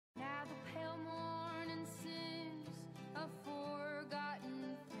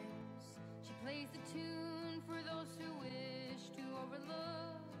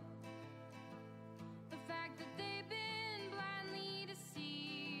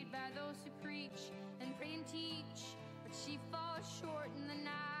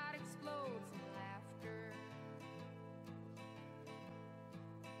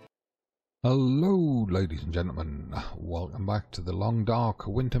Hello ladies and gentlemen, welcome back to the long dark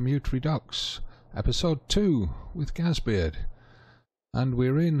Wintermute Redux, episode 2 with Gazbeard. And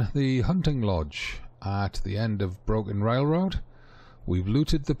we're in the hunting lodge at the end of Broken Railroad. We've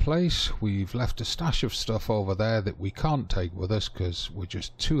looted the place, we've left a stash of stuff over there that we can't take with us because we're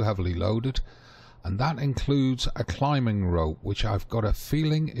just too heavily loaded. And that includes a climbing rope, which I've got a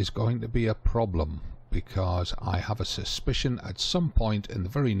feeling is going to be a problem, because I have a suspicion at some point in the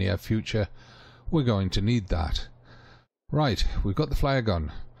very near future we're going to need that. Right, we've got the flare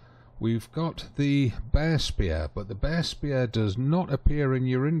gun. We've got the bear spear, but the bear spear does not appear in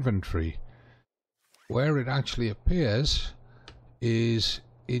your inventory. Where it actually appears is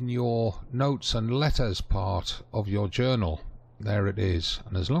in your notes and letters part of your journal. There it is,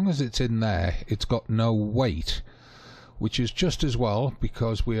 and as long as it's in there, it's got no weight, which is just as well,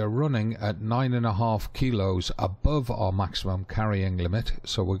 because we are running at 9.5 kilos above our maximum carrying limit,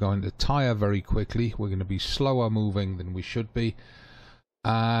 so we're going to tire very quickly. We're going to be slower moving than we should be,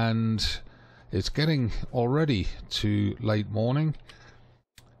 and it's getting already to late morning,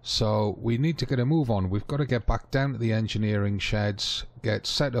 so we need to get a move on. We've got to get back down to the engineering sheds, get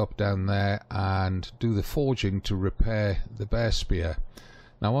set up down there, and do the forging to repair the bear spear.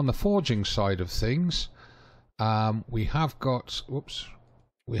 Now on the forging side of things, we have got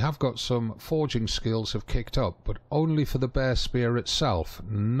some forging skills have kicked up, but only for the bear spear itself,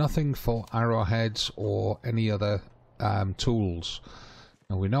 nothing for arrowheads or any other tools.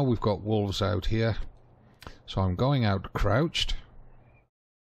 Now we know we've got wolves out here, so I'm going out crouched,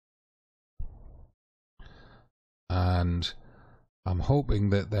 and I'm hoping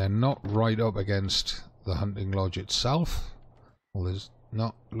that they're not right up against the hunting lodge itself. Well, there's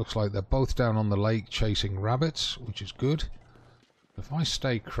not. Looks like they're both down on the lake chasing rabbits, which is good. If I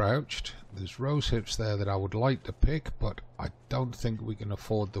stay crouched, there's rose hips there that I would like to pick, but I don't think we can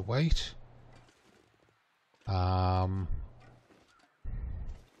afford the weight. There's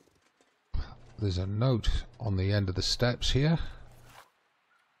a note on the end of the steps here.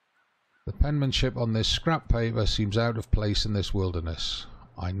 The penmanship on this scrap paper seems out of place in this wilderness.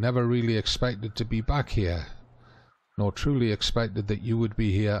 I never really expected to be back here, nor truly expected that you would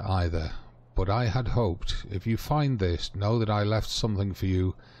be here either. But I had hoped, if you find this, know that I left something for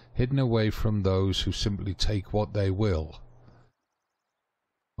you, hidden away from those who simply take what they will.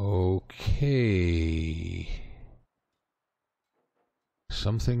 Okay.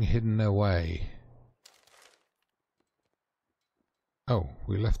 Something hidden away. Oh,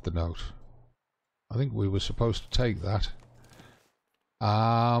 we left the note. I think we were supposed to take that.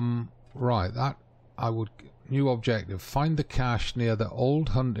 Right, that I would... New objective, find the cache near the old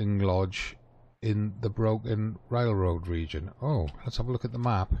hunting lodge in the Broken Railroad region. Oh, let's have a look at the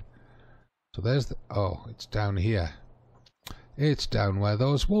map. So there's the... Oh, it's down here. It's down where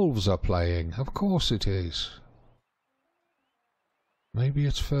those wolves are playing. Of course it is. Maybe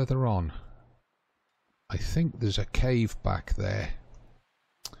it's further on. I think there's a cave back there.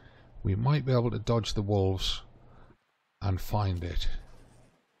 We might be able to dodge the wolves and find it.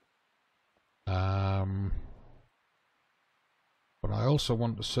 But I also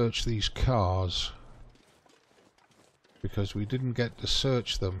want to search these cars, because we didn't get to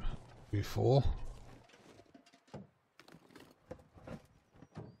search them before.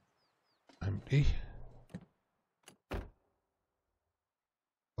 Empty.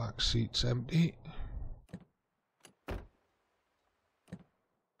 Back seat's empty.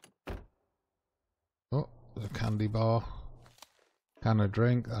 Oh, there's a candy bar. Can of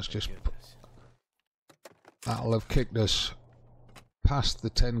drink. That's just... That'll have kicked us past the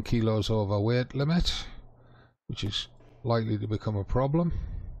 10 kilos overweight limit, which is likely to become a problem.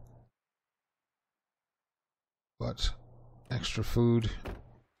 But extra food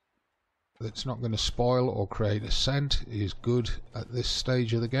that's not going to spoil or create a scent is good at this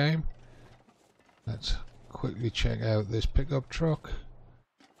stage of the game. Let's quickly check out this pickup truck.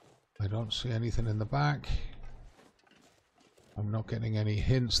 I don't see anything in the back. I'm not getting any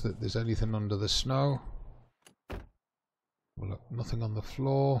hints that there's anything under the snow. Well, look, nothing on the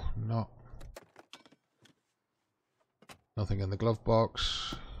floor, nothing in the glove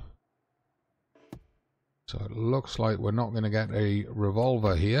box. So it looks like we're not going to get a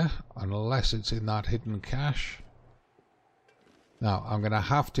revolver here unless it's in that hidden cache. Now I'm going to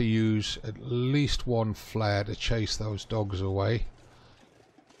have to use at least one flare to chase those dogs away,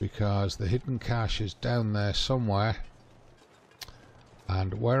 because the hidden cache is down there somewhere,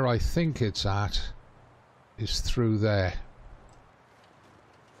 and where I think it's at is through there.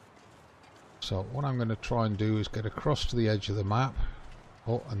 So what I'm going to try and do is get across to the edge of the map.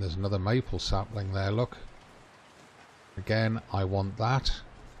 Oh, and there's another maple sapling there, look. Again, I want that.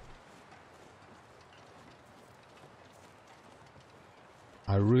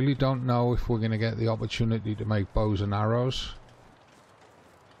 I really don't know if we're going to get the opportunity to make bows and arrows,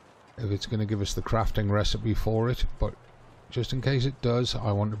 if it's going to give us the crafting recipe for it, but just in case it does,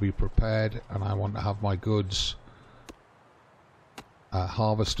 I want to be prepared, and I want to have my goods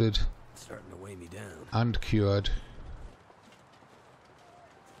harvested starting to weigh me down. And cured.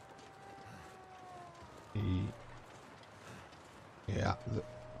 Yeah,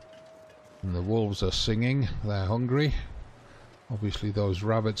 and the wolves are singing, they're hungry. Obviously those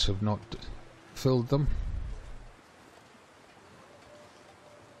rabbits have not filled them.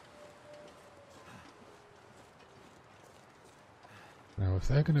 Now if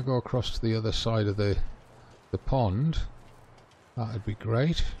they're going to go across to the other side of the pond, that'd be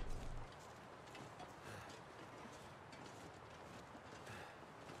great.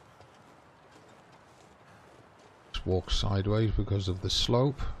 Just walk sideways because of the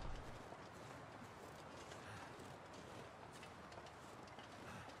slope.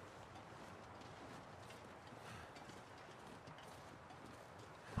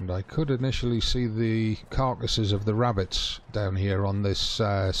 And I could initially see the carcasses of the rabbits down here on this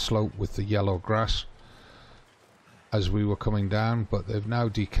slope with the yellow grass as we were coming down, but they've now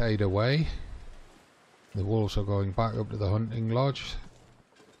decayed away. The wolves are going back up to the hunting lodge.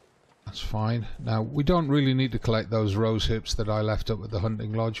 That's fine. Now, we don't really need to collect those rose hips that I left up at the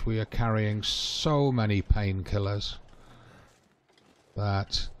hunting lodge. We are carrying so many painkillers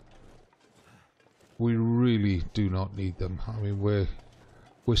that we really do not need them. I mean, we're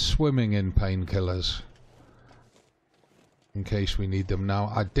swimming in painkillers in case we need them.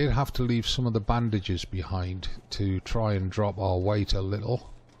 Now, I did have to leave some of the bandages behind to try and drop our weight a little.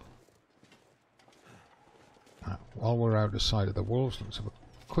 While we're out of sight of the wolves, let's have a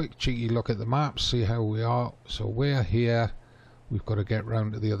quick cheeky look at the map, see how we are. So we're here. We've got to get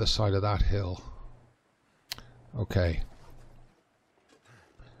round to the other side of that hill. Okay.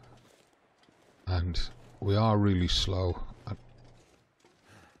 And we are really slow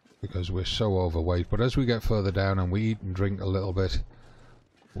because we're so overweight, but as we get further down and we eat and drink a little bit,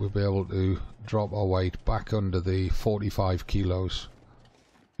 we'll be able to drop our weight back under the 45 kilos,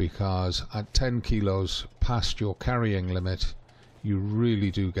 because at 10 kilos past your carrying limit you really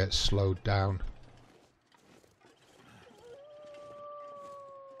do get slowed down.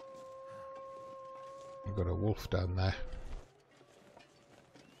 We've got a wolf down there.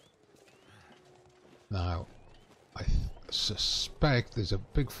 Now I suspect there's a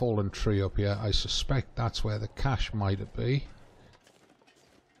big fallen tree up here. I suspect that's where the cache might be.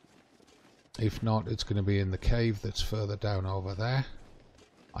 If not, it's going to be in the cave that's further down over there.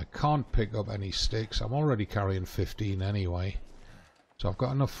 I can't pick up any sticks. I'm already carrying 15 anyway, so I've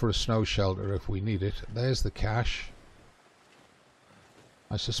got enough for a snow shelter if we need it. There's the cache.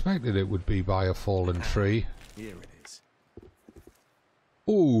 I suspected it would be by a fallen tree. Here it is.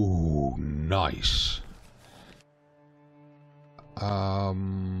 Ooh, nice.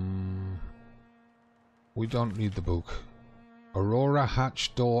 We don't need the book. Aurora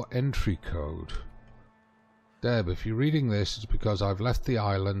hatch door entry code. Deb, if you're reading this, it's because I've left the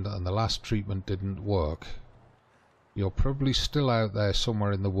island and the last treatment didn't work. You're probably still out there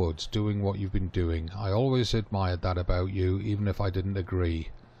somewhere in the woods doing what you've been doing. I always admired that about you, even if I didn't agree.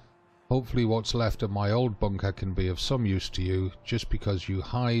 Hopefully what's left of my old bunker can be of some use to you. Just because you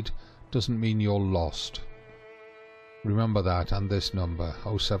hide doesn't mean you're lost. Remember that, and this number,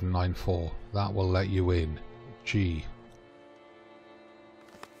 0794. That will let you in. G.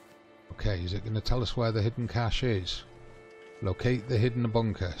 Okay, is it going to tell us where the hidden cache is? Locate the hidden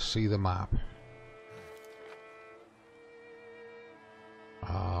bunker. See the map.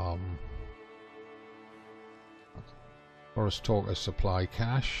 Forest Talker supply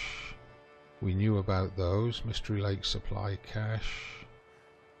cache. We knew about those. Mystery Lake supply cache.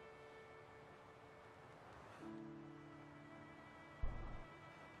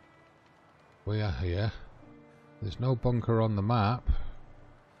 We are here. There's no bunker on the map.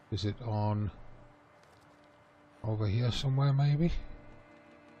 Is it on over here somewhere maybe?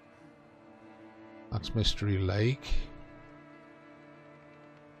 That's Mystery Lake.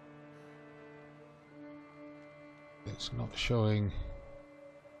 It's not showing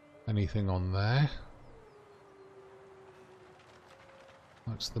anything on there.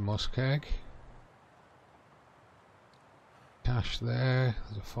 That's the muskeg. Cache there.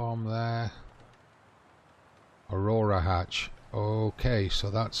 There's a farm there. Aurora hatch. Okay, so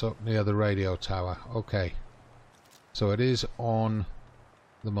that's up near the radio tower. Okay, so it is on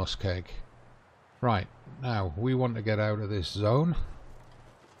the muskeg. Right, now we want to get out of this zone.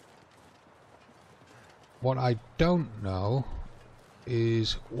 What I don't know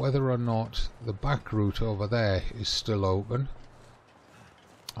is whether or not the back route over there is still open.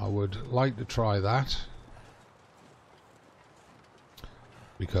 I would like to try that,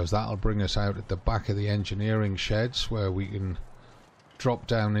 because that'll bring us out at the back of the engineering sheds where we can drop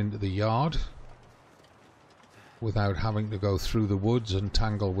down into the yard without having to go through the woods and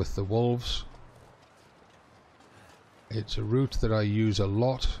tangle with the wolves. It's a route that I use a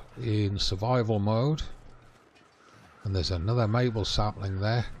lot in survival mode. And there's another maple sapling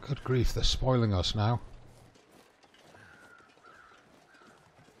there. Good grief, they're spoiling us now.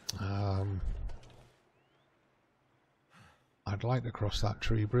 I'd like to cross that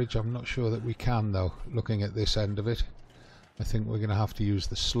tree bridge. I'm not sure that we can though, looking at this end of it. I think we're going to have to use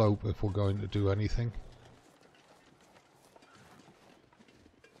the slope if we're going to do anything.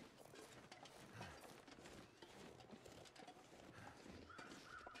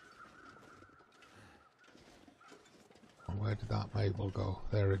 Where did that maple go?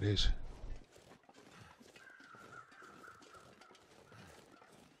 There it is.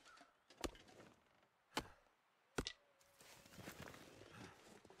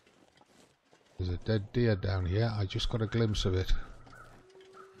 There's a dead deer down here. I just got a glimpse of it.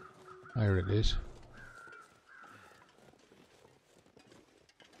 There it is.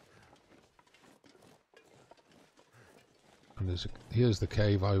 And here's the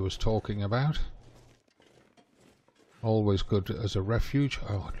cave I was talking about. Always good as a refuge.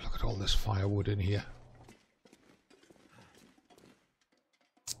 Oh, look at all this firewood in here.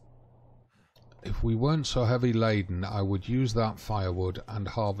 If we weren't so heavy laden, I would use that firewood and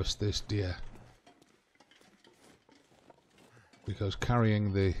harvest this deer. Because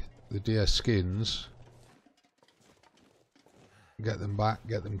carrying the deer skins, get them back,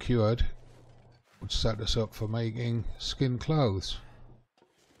 get them cured, would set us up for making skin clothes.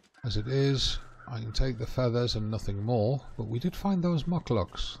 As it is, I can take the feathers and nothing more, but we did find those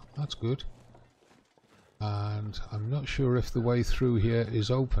mucklucks. That's good. And I'm not sure if the way through here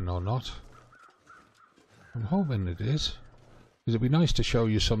is open or not. I'm hoping it is. Because it'd be nice to show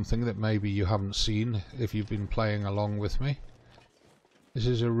you something that maybe you haven't seen if you've been playing along with me. This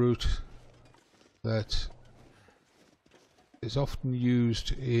is a route that is often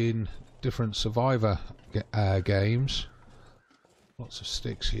used in different survivor games. Lots of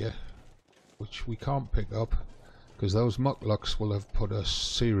sticks here, which we can't pick up because those mucklucks will have put us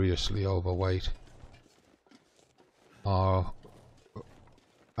seriously overweight. Our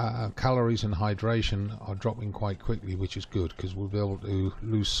calories and hydration are dropping quite quickly, which is good because we'll be able to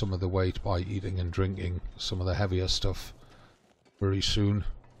lose some of the weight by eating and drinking some of the heavier stuff very soon.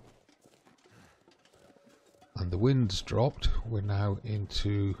 And the wind's dropped. We're now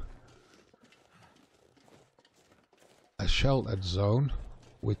into a sheltered zone,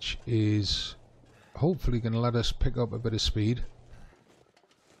 which is hopefully going to let us pick up a bit of speed.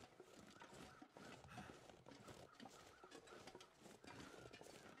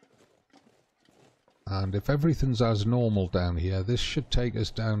 And if everything's as normal down here, this should take us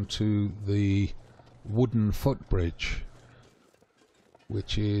down to the wooden footbridge,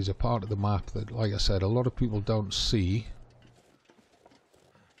 which is a part of the map that, like I said, a lot of people don't see.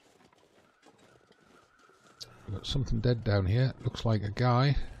 We've got something dead down here. Looks like a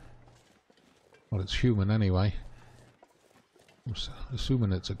guy. Well, it's human anyway. I'm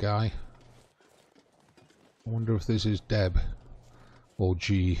assuming it's a guy. I wonder if this is Deb or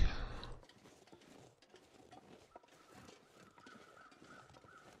G.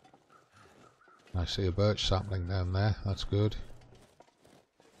 I see a birch sapling down there. That's good.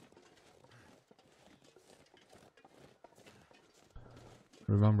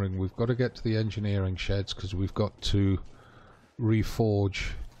 Remembering we've got to get to the engineering sheds because we've got to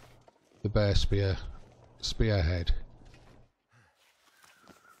reforge the bear spearhead.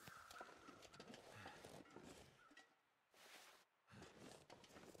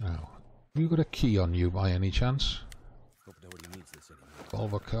 Now, have you got a key on you by any chance? Hope nobody needs this anymore.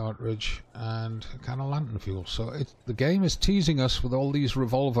 Revolver cartridge and a can of lantern fuel. So the game is teasing us with all these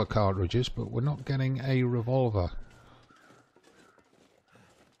revolver cartridges, but we're not getting a revolver.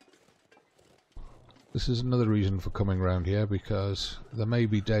 This is another reason for coming around here, because there may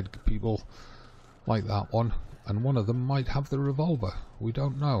be dead people like that one, and one of them might have the revolver. We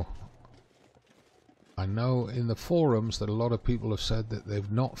don't know. I know in the forums that a lot of people have said that they've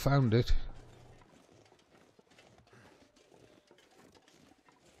not found it.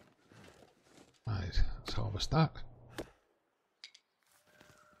 Right, let's harvest that.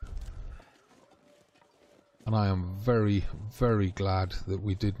 And I am very, very glad that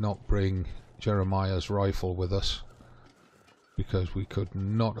we did not bring Jeremiah's rifle with us, because we could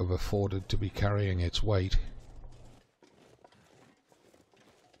not have afforded to be carrying its weight.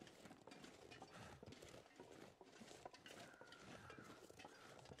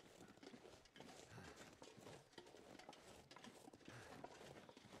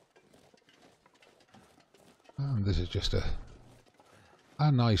 And this is just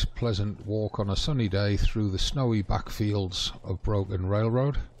a nice pleasant walk on a sunny day through the snowy backfields of Broken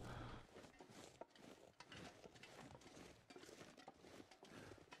Railroad.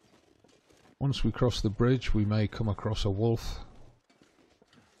 Once we cross the bridge we may come across a wolf.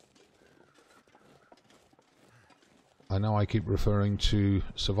 I know I keep referring to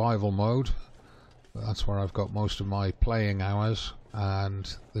survival mode, but that's where I've got most of my playing hours,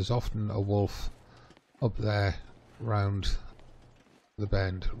 and there's often a wolf up there round the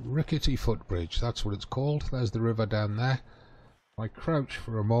bend. Rickety Footbridge, that's what it's called. There's the river down there. I crouch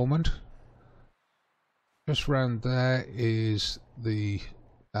for a moment. Just round there is the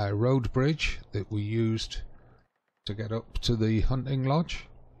road bridge that we used to get up to the hunting lodge,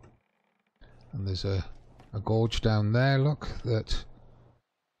 and there's a gorge down there, look, that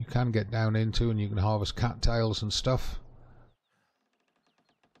you can get down into, and you can harvest cattails and stuff.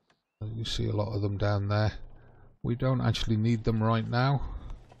 You see a lot of them down there. We don't actually need them right now.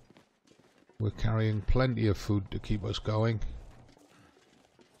 We're carrying plenty of food to keep us going.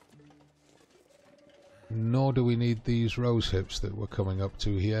 Nor do we need these rose hips that we're coming up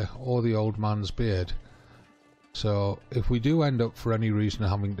to here, or the old man's beard. So if we do end up for any reason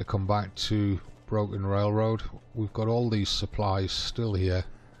having to come back to Broken Railroad, we've got all these supplies still here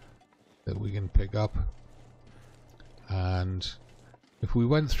that we can pick up. And if we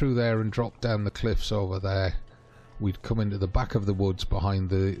went through there and dropped down the cliffs over there, we'd come into the back of the woods behind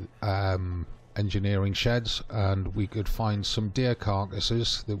the engineering sheds, and we could find some deer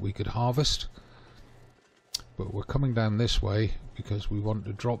carcasses that we could harvest. But we're coming down this way because we want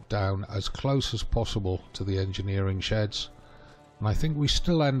to drop down as close as possible to the engineering sheds. And I think we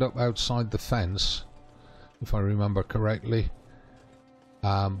still end up outside the fence, if I remember correctly,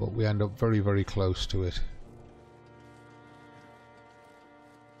 but we end up very, very close to it.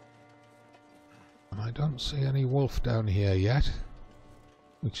 And I don't see any wolf down here yet,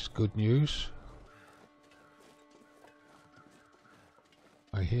 which is good news.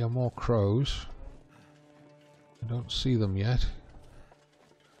 I hear more crows. I don't see them yet.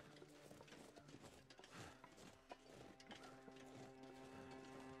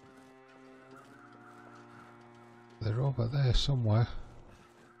 They're over there somewhere.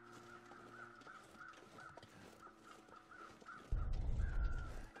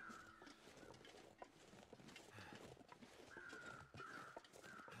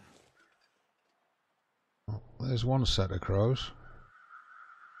 Oh, there's one set of crows.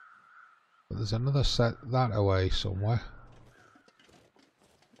 But there's another set that away somewhere.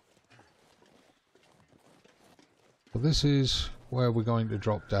 So this is where we're going to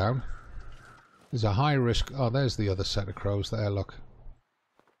drop down. There's a high risk. Oh, there's the other set of crows there, look.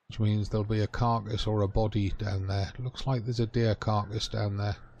 Which means there'll be a carcass or a body down there. Looks like there's a deer carcass down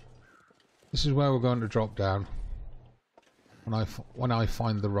there. This is where we're going to drop down when I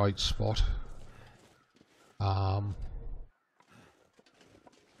find the right spot.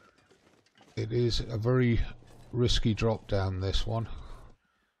 It is a very risky drop down, this one,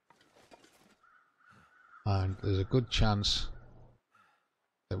 and there's a good chance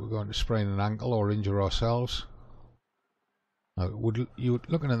that we're going to sprain an ankle or injure ourselves. Now,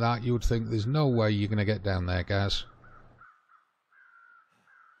 looking at that, you would think there's no way you're going to get down there, Gaz.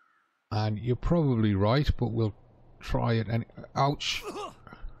 And you're probably right, but we'll try it any— ouch!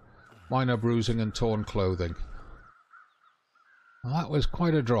 Minor bruising and torn clothing. Well, that was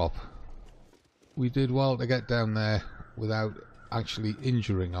quite a drop. We did well to get down there without actually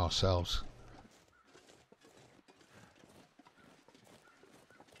injuring ourselves.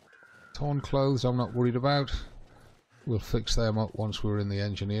 Torn clothes I'm not worried about. We'll fix them up once we're in the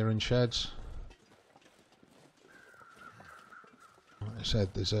engineering sheds. Like I said,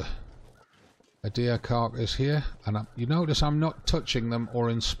 there's a deer carcass here, and you notice I'm not touching them or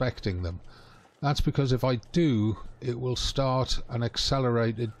inspecting them. That's because if I do, it will start an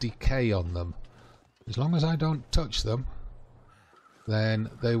accelerated decay on them. As long as I don't touch them, then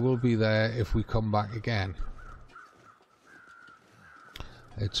they will be there if we come back again.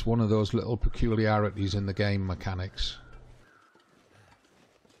 It's one of those little peculiarities in the game mechanics.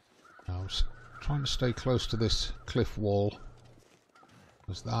 I was trying to stay close to this cliff wall,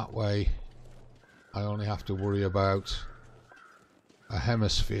 because that way I only have to worry about a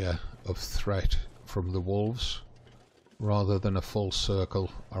hemisphere of threat from the wolves rather than a full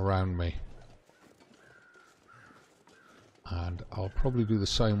circle around me. And I'll probably do the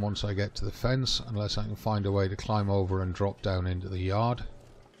same once I get to the fence, unless I can find a way to climb over and drop down into the yard.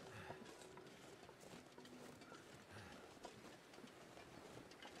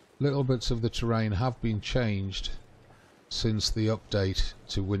 Little bits of the terrain have been changed since the update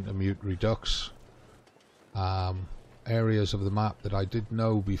to Wintermute Redux. Areas of the map that I did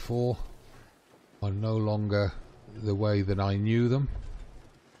know before are no longer the way that I knew them.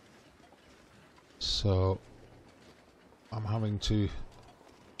 So I'm having to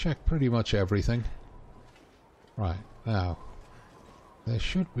check pretty much everything. Right, now there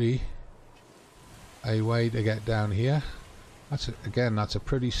should be a way to get down here. Again, that's a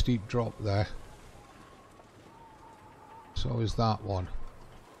pretty steep drop there. So is that one.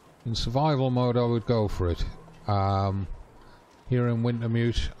 In survival mode I would go for it. Here in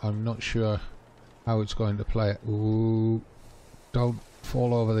Wintermute I'm not sure how it's going to play. Ooh, don't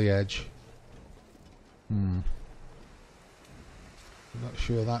fall over the edge. I'm not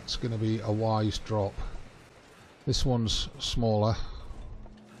sure that's going to be a wise drop. This one's smaller.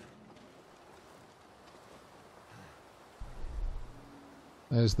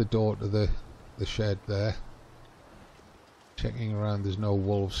 There's the door to the shed there. Checking around, there's no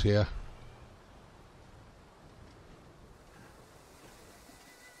wolves here.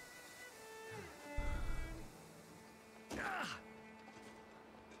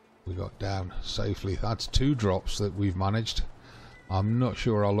 We got down safely. That's 2 drops that we've managed. I'm not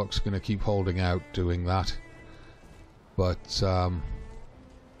sure our luck's going to keep holding out doing that, but I'm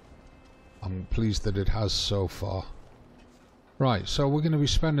pleased that it has so far. Right, so we're going to be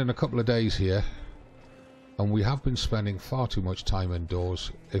spending a couple of days here, and we have been spending far too much time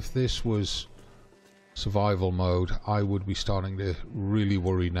indoors. If this was survival mode, I would be starting to really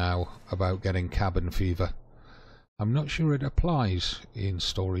worry now about getting cabin fever. I'm not sure it applies in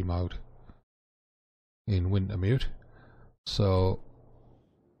story mode in Wintermute, so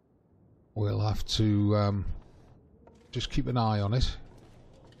we'll have to just keep an eye on it.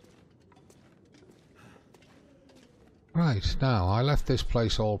 Right, now I left this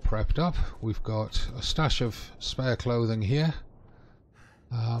place all prepped up. We've got a stash of spare clothing here.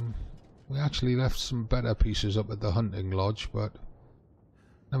 We actually left some better pieces up at the hunting lodge, but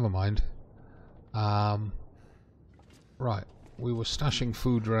never mind. Right, we were stashing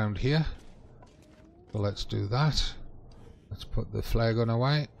food around here, so let's do that. Let's put the flare gun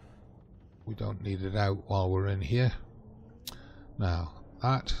away. We don't need it out while we're in here. Now,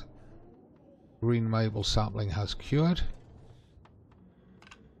 that green maple sapling has cured.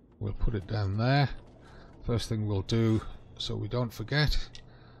 We'll put it down there. First thing we'll do, so we don't forget,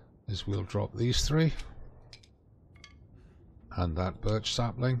 is we'll drop these 3. And that birch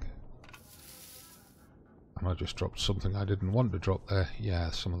sapling. And I just dropped something I didn't want to drop there. Yeah,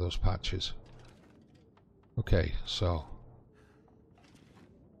 some of those patches. Okay, so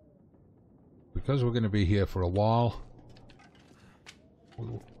because we're going to be here for a while, we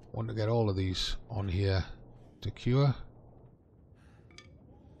want to get all of these on here to cure.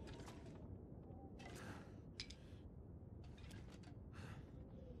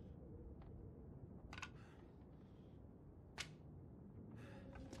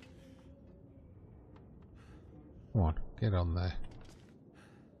 Come on, get on there.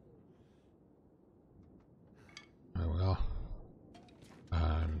 There we are.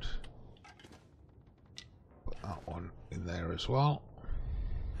 And put that one in there as well.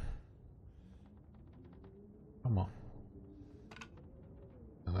 Come on.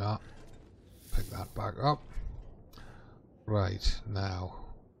 There we are. Pick that back up. Right, now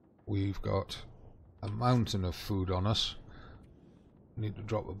we've got a mountain of food on us. Need to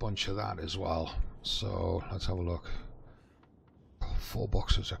drop a bunch of that as well. So let's have a look. 4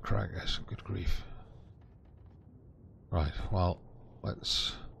 boxes of crackers. Good grief. Right, well,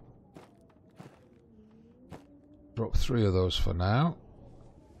 let's drop 3 of those for now.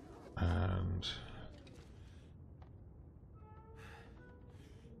 And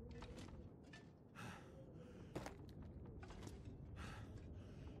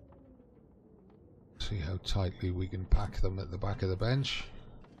see how tightly we can pack them at the back of the bench.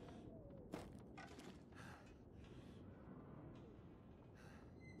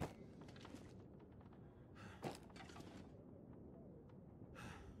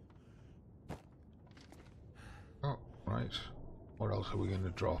 Oh, right. What else are we going to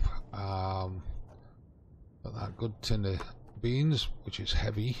drop? Got that good tin of beans, which is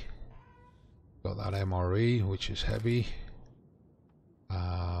heavy. Got that MRE, which is heavy.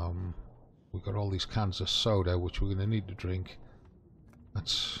 We've got all these cans of soda, which we're going to need to drink.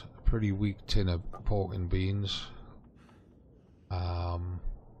 That's a pretty weak tin of pork and beans. Hold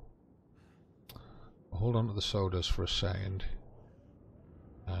on to the sodas for a second.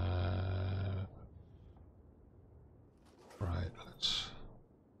 Right, let's...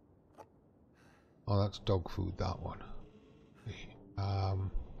 Oh, that's dog food, that one.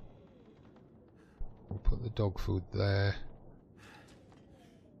 We'll put the dog food there.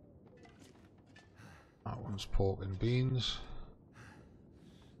 That one Those pork and beans.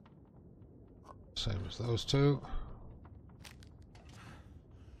 Same as those two.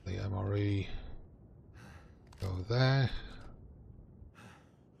 The MRE go there.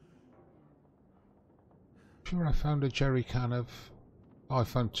 Sure, I found a jerry can of... Oh, I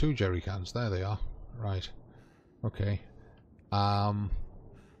found 2 jerry cans. There they are. Right. Okay.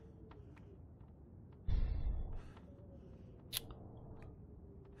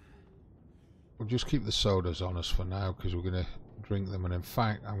 We'll just keep the sodas on us for now because we're going to drink them, and in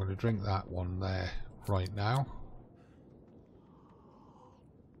fact I'm going to drink that one there right now.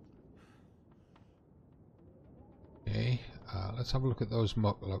 Okay, let's have a look at those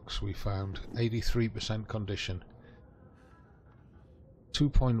mucklucks we found. 83% condition,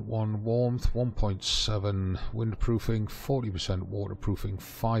 2.1 warmth, 1.7 windproofing, 40% waterproofing,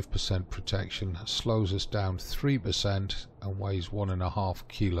 5% protection, slows us down 3% and weighs 1.5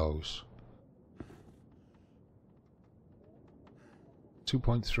 kilos.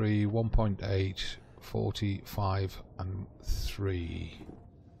 2.3, 1.8, 45 and 3.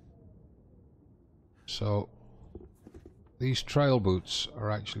 So these trail boots are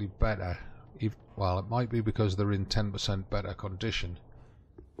actually better. Well, it might be because they're in 10% better condition,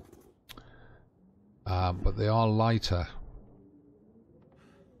 but they are lighter.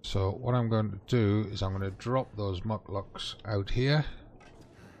 So what I'm going to do is I'm going to drop those mucklucks out here.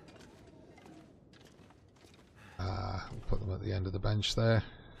 We'll put them at the end of the bench there.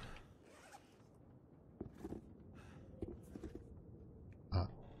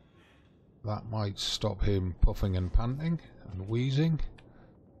 That might stop him puffing and panting and wheezing,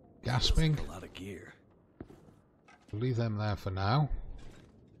 gasping. Like a lot of gear. We'll leave them there for now.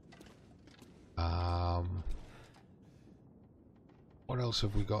 What else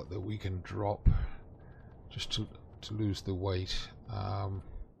have we got that we can drop just to lose the weight?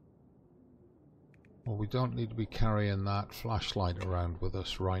 Well, we don't need to be carrying that flashlight around with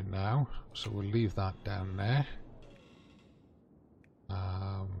us right now, so we'll leave that down there.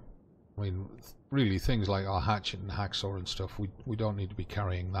 I mean, really, things like our hatchet and hacksaw and stuff, we don't need to be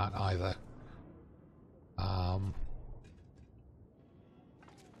carrying that either. Will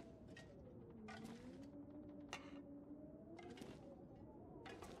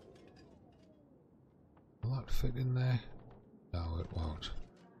that fit in there? No, it won't.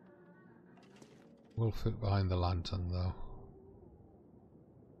 Will fit behind the lantern though.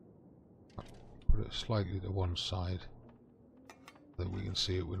 Put it slightly to one side so that we can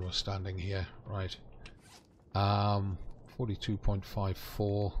see it when we're standing here. Right.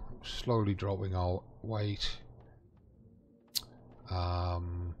 42.54. Slowly dropping our weight.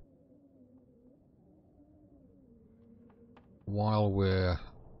 While we're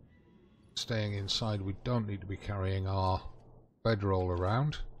staying inside, we don't need to be carrying our bedroll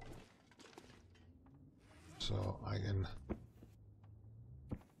around. So I can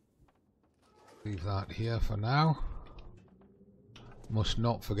leave that here for now. Must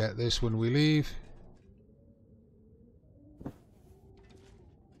not forget this when we leave.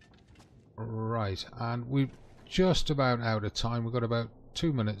 Right, and we're just about out of time. We've got about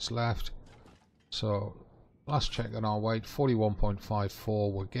 2 minutes left. So last check on our weight,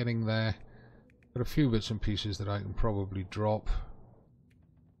 41.54. We're getting there. Got a few bits and pieces that I can probably drop.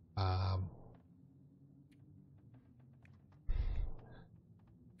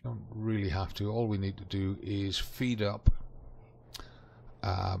 Don't really have to. All we need to do is feed up,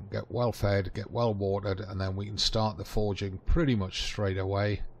 get well fed, get well watered, and then we can start the forging pretty much straight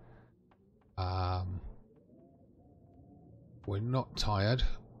away. We're not tired.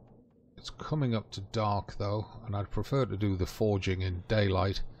 It's coming up to dark though, and I'd prefer to do the forging in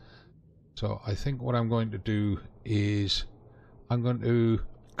daylight. So I think what I'm going to do is I'm going to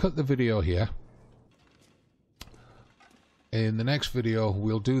cut the video here. In the next video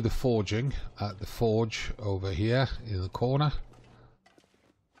we'll do the forging at the forge over here in the corner.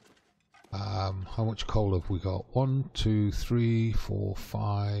 How much coal have we got? 1, 2, 3, 4,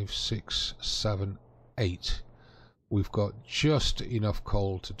 5, 6, 7, 8. We've got just enough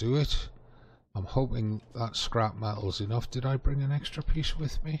coal to do it. I'm hoping that scrap metal's enough. Did I bring an extra piece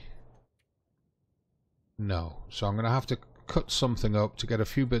with me? No. So I'm going to have to cut something up to get a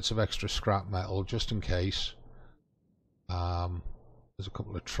few bits of extra scrap metal just in case. There's a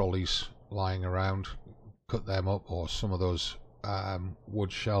couple of trolleys lying around. Cut them up, or some of those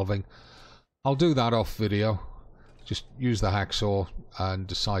wood shelving. I'll do that off video. Just use the hacksaw and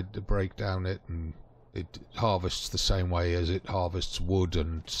decide to break down it, and it harvests the same way as it harvests wood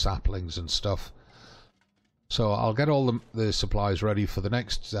and saplings and stuff. So I'll get all the supplies ready for the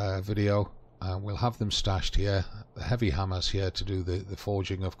next video, and we'll have them stashed here. The heavy hammers here to do the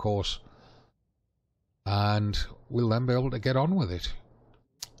forging, of course. and we'll then be able to get on with it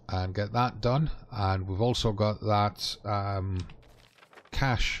and get that done. And we've also got that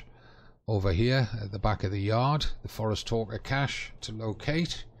cache over here at the back of the yard, the Forest Talker cache, to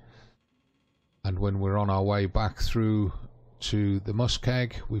locate. And when we're on our way back through to the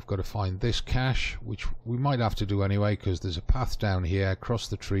muskeg, we've got to find this cache, which we might have to do anyway because there's a path down here, cross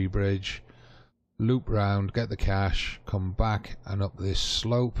the tree bridge, loop round, get the cache, come back and up this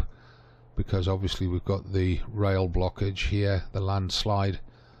slope, because obviously we've got the rail blockage here, the landslide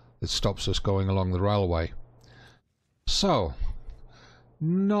that stops us going along the railway. So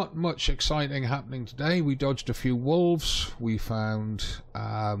not much exciting happening today. We dodged a few wolves, we found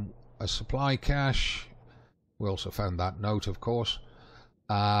a supply cache, we also found that note, of course.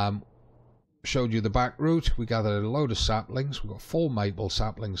 Showed you the back route. We gathered a load of saplings. We've got 4 maple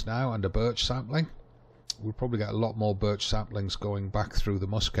saplings now and a birch sapling. We'll probably get a lot more birch saplings going back through the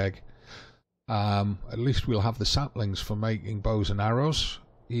muskeg. At least we'll have the saplings for making bows and arrows,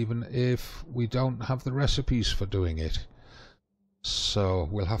 even if we don't have the recipes for doing it. So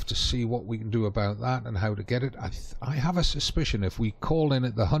we'll have to see what we can do about that and how to get it. I have a suspicion if we call in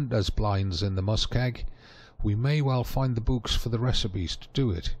at the hunter's blinds in the muskeg, we may well find the books for the recipes to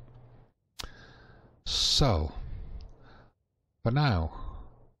do it. So, for now,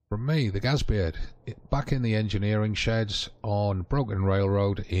 from me, the Gazbeard, back in the engineering sheds on Broken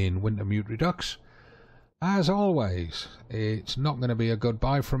Railroad in Wintermute Redux. As always, it's not going to be a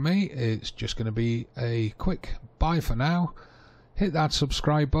goodbye from me, it's just going to be a quick bye for now. Hit that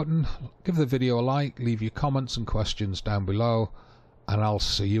subscribe button, give the video a like, leave your comments and questions down below, and I'll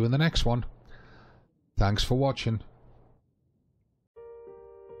see you in the next one. Thanks for watching.